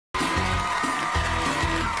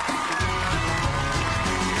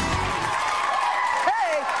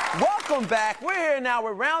Welcome back. We're here now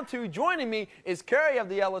with round two. Joining me is Curry of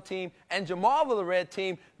the yellow team and Jamal of the red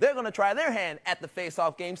team. They're going to try their hand at the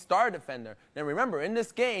face-off game Star Defender. Now remember, in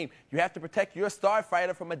this game, you have to protect your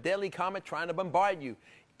starfighter from a deadly comet trying to bombard you.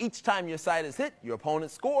 Each time your side is hit, your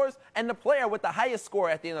opponent scores, and the player with the highest score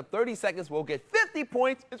at the end of 30 seconds will get 50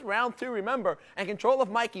 points. It's round two, remember, and control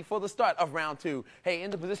of Mikey for the start of round two. Hey,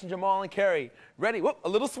 into position, Jamal and Curry. Ready? Whoop, a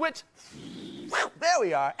little switch. There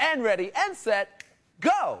we are. And ready, and set,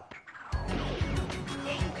 go.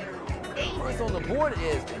 First on the board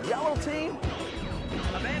is the yellow team.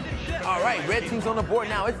 All right, red team's on the board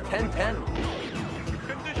now. It's 10-10.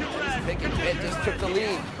 Red just took the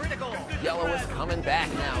lead. Yellow is coming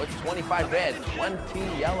back now. It's 25 red, 20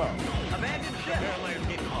 yellow.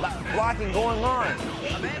 Blocking going on.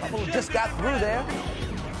 Couple just got through there.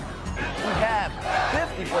 We have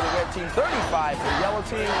 50 for the red team, 35 for the yellow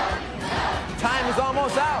team. Time is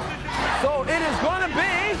almost out. So it is going to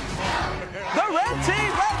be the red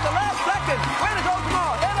team right at the last second. Way to go,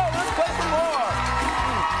 Jamal. Hello, let's play some more.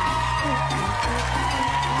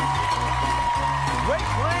 Great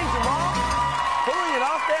playing, Jamal. Pulling it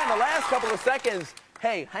off there in the last couple of seconds.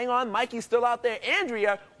 Hey, hang on, Mikey's still out there.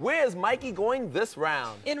 Andrea, where is Mikey going this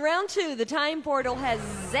round? In round two, the time portal has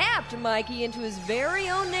zapped Mikey into his very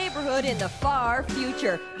own neighborhood in the far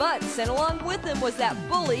future. But sent along with him was that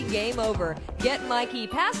bully game over. Get Mikey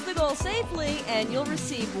past the goal safely, and you'll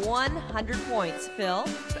receive 100 points. Phil?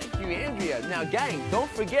 Thank you, Andrea. Now, gang, don't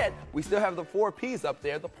forget, we still have the 4 Ps up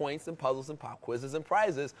there, the points and puzzles and pop quizzes and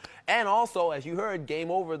prizes. And also, as you heard, game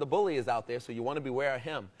over, the bully is out there, so you want to beware of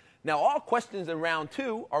him. Now, all questions in round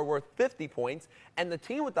two are worth 50 points, and the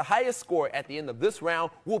team with the highest score at the end of this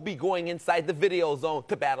round will be going inside the video zone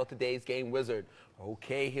to battle today's game wizard.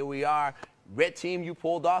 Okay, here we are. Red team, you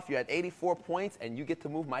pulled off. You're at 84 points, and you get to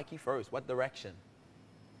move Mikey first. What direction?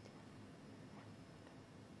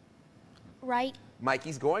 Right.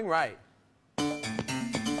 Mikey's going right.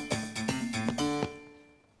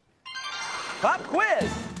 Pop quiz!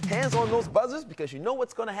 Hands on those buzzers because you know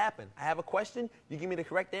what's going to happen. I have a question, you give me the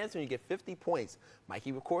correct answer, and you get 50 points. Mikey,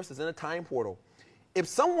 of course, is in a time portal. If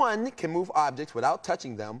someone can move objects without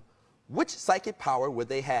touching them, which psychic power would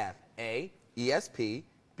they have? A, ESP,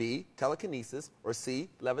 B, telekinesis, or C,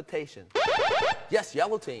 levitation? Yes,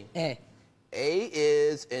 yellow team. A. A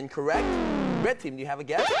is incorrect. Red team, do you have a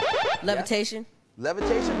guess? Levitation. Yes.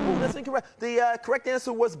 Levitation? Oh, that's incorrect. The correct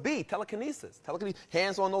answer was B, telekinesis.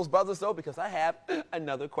 Hands on those buzzers, though, because I have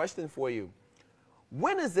another question for you.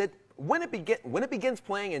 When it begins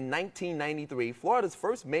playing in 1993, Florida's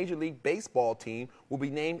first Major League Baseball team will be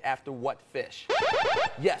named after what fish?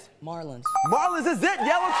 Yes. Marlins. Marlins is it,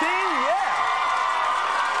 yellow team? Yeah.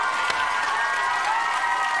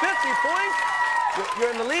 50 points.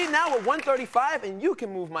 You're in the lead now with 135, and you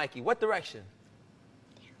can move Mikey. What direction?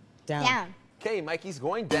 Down. Down. Okay, Mikey's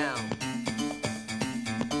going down.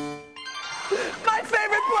 My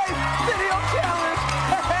favorite place, video challenge.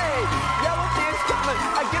 Hey, yellow team's coming.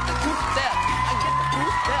 I get the 2 steps. I get the 2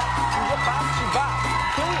 steps.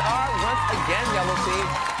 Here we are once again, yellow team.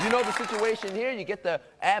 You know the situation here. You get to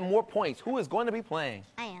add more points. Who is going to be playing?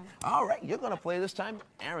 I am. All right, you're going to play this time.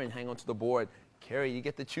 Aaron, hang on to the board. Carrie, you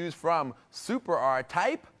get to choose from Super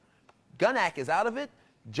R-Type. Gunak is out of it.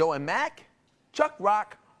 Joe and Mac. Chuck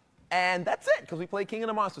Rock. And that's it, because we play King of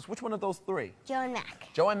the Monsters. Which one of those 3? Joe and Mac.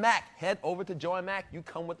 Joe and Mac. Head over to Joe and Mac. You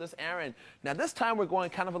come with us, Aaron. Now, this time we're going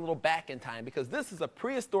kind of a little back in time, because this is a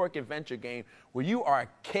prehistoric adventure game where you are a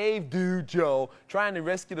cave dude, Joe, trying to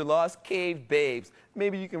rescue the lost cave babes.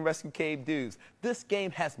 Maybe you can rescue cave dudes. This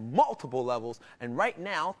game has multiple levels, and right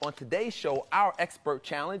now, on today's show, our expert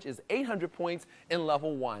challenge is 800 points in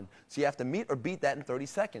level 1. So you have to meet or beat that in 30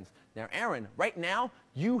 seconds. Now, Aaron, right now,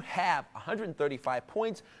 you have 135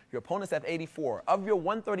 points. Your opponents have 84. Of your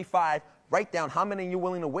 135, write down how many you're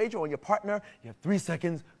willing to wager on your partner. You have 3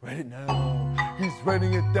 seconds. Write it now. He's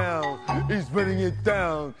writing it down. He's writing it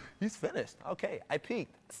down. He's finished. Okay, I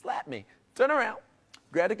peeked. Slap me. Turn around.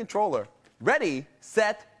 Grab the controller. Ready,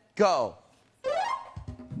 set, go.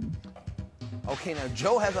 Okay, now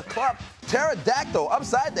Joe has a club. Pterodactyl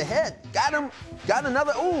upside the head. Got him. Got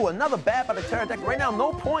another. Ooh, another bat by the pterodactyl. Right now,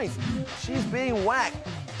 no points. She's being whacked.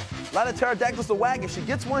 A lot of pterodactyls to whack. If she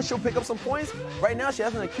gets one, she'll pick up some points. Right now, she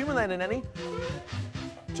hasn't accumulated any.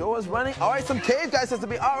 Joe is running. All right, some cave guys has to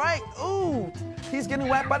be. All right. Ooh, he's getting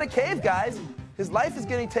whacked by the cave guys. His life is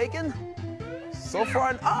getting taken. So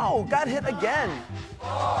far, oh, got hit again.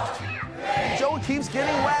 Joe keeps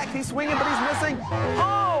getting whacked. He's swinging, but he's missing.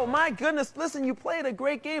 Oh, my goodness. Listen, you played a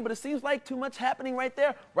great game, but it seems like too much happening right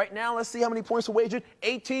there. Right now, let's see how many points are wagered.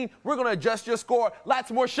 18. We're going to adjust your score.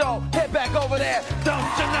 Lots more show. Head back over there. Don't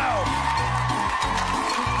you know?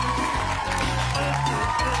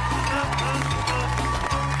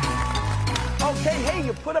 Hey,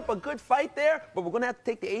 you put up a good fight there, but we're going to have to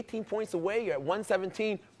take the 18 points away. You're at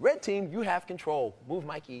 117. Red team, you have control. Move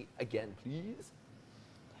Mikey again, please.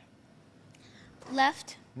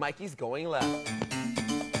 Left. Mikey's going left.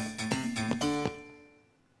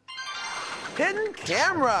 Hidden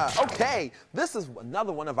camera. Okay, this is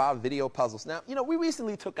another one of our video puzzles. Now, you know, we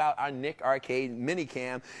recently took out our Nick Arcade mini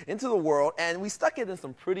cam into the world, and we stuck it in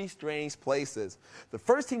some pretty strange places. The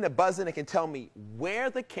first team that buzzes in and can tell me where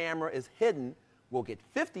the camera is hidden will get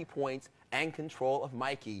 50 points and control of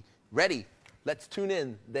Mikey. Ready? Let's tune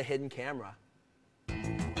in the hidden camera.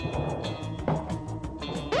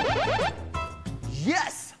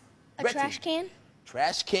 Yes! A trash can.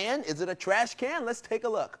 Trash can? Is it a trash can? Let's take a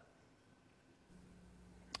look.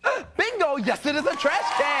 Bingo! Yes, it is a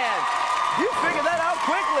trash can! You figured that out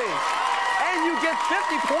quickly. And you get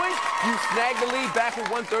 50 points. You snag the lead back with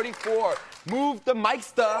 134. Move the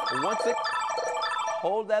Mikester.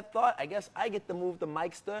 Hold that thought. I guess I get to move the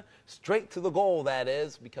Mikester straight to the goal, that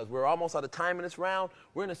is, because we're almost out of time in this round.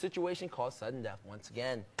 We're in a situation called sudden death once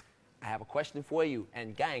again. I have a question for you.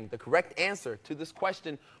 And gang, the correct answer to this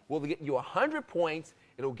question will get you 100 points.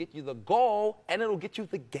 It'll get you the goal, and it'll get you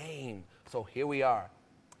the game. So here we are.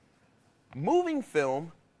 Moving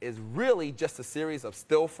film is really just a series of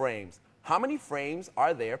still frames. How many frames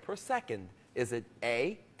are there per second? Is it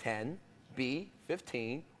A, 10, B,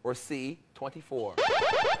 15, or C, 24?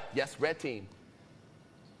 Yes, red team.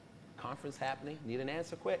 Conference happening. Need an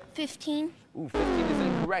answer quick. 15. Ooh, 15 is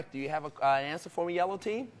incorrect. Do you have an answer for me, yellow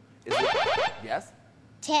team? Is it yes?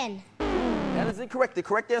 10. That is incorrect. The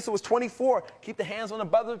correct answer was 24. Keep the hands on the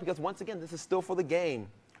buzzer because once again, this is still for the game.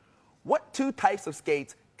 What two types of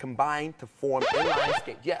skates combine to form inline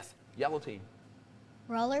skates? Yes, yellow team.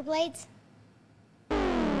 Rollerblades.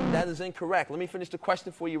 That is incorrect. Let me finish the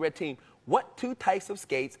question for you, red team. What two types of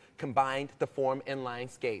skates combine to form inline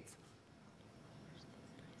skates?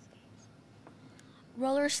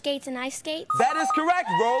 Roller skates and ice skates. That is correct.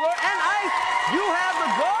 Roller and ice. You have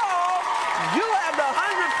the goal. You have the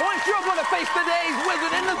 100 points. You're going to face today's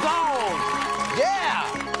wizard in the zone. Yeah.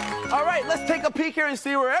 All right, let's take a peek here and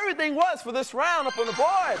see where everything was for this round up on the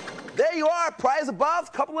board. There you are, prize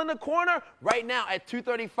above, couple in the corner. Right now at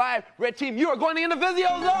 235, red team, you are going to the Invisio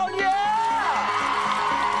zone, yeah!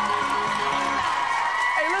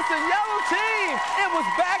 Hey, listen, yellow team, it was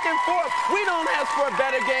back and forth. We don't ask for a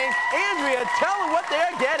better game. Andrea, tell them what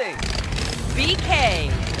they're getting. BK.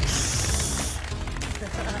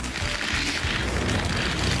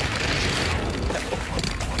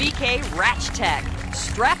 BK Ratch Tech.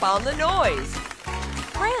 Strap on the noise.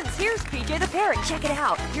 Friends, here's PJ the Parrot. Check it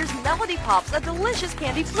out. Here's Melody Pops, a delicious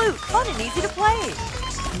candy flute. Fun and easy to play.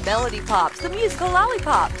 Melody Pops, the musical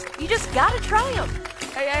lollipops. You just gotta try them.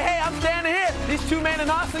 Hey, I'm standing here. These two men in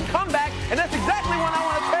Austin come back, and that's exactly what I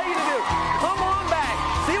want to tell you to do. Come on back.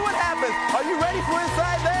 See what happens. Are you ready for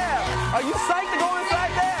inside there? Are you psyched to go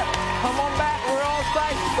inside there? Come on back. We're all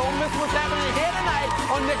psyched. Don't miss what's happening here tonight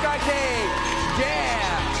on Nick Arcade.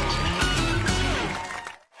 Yeah.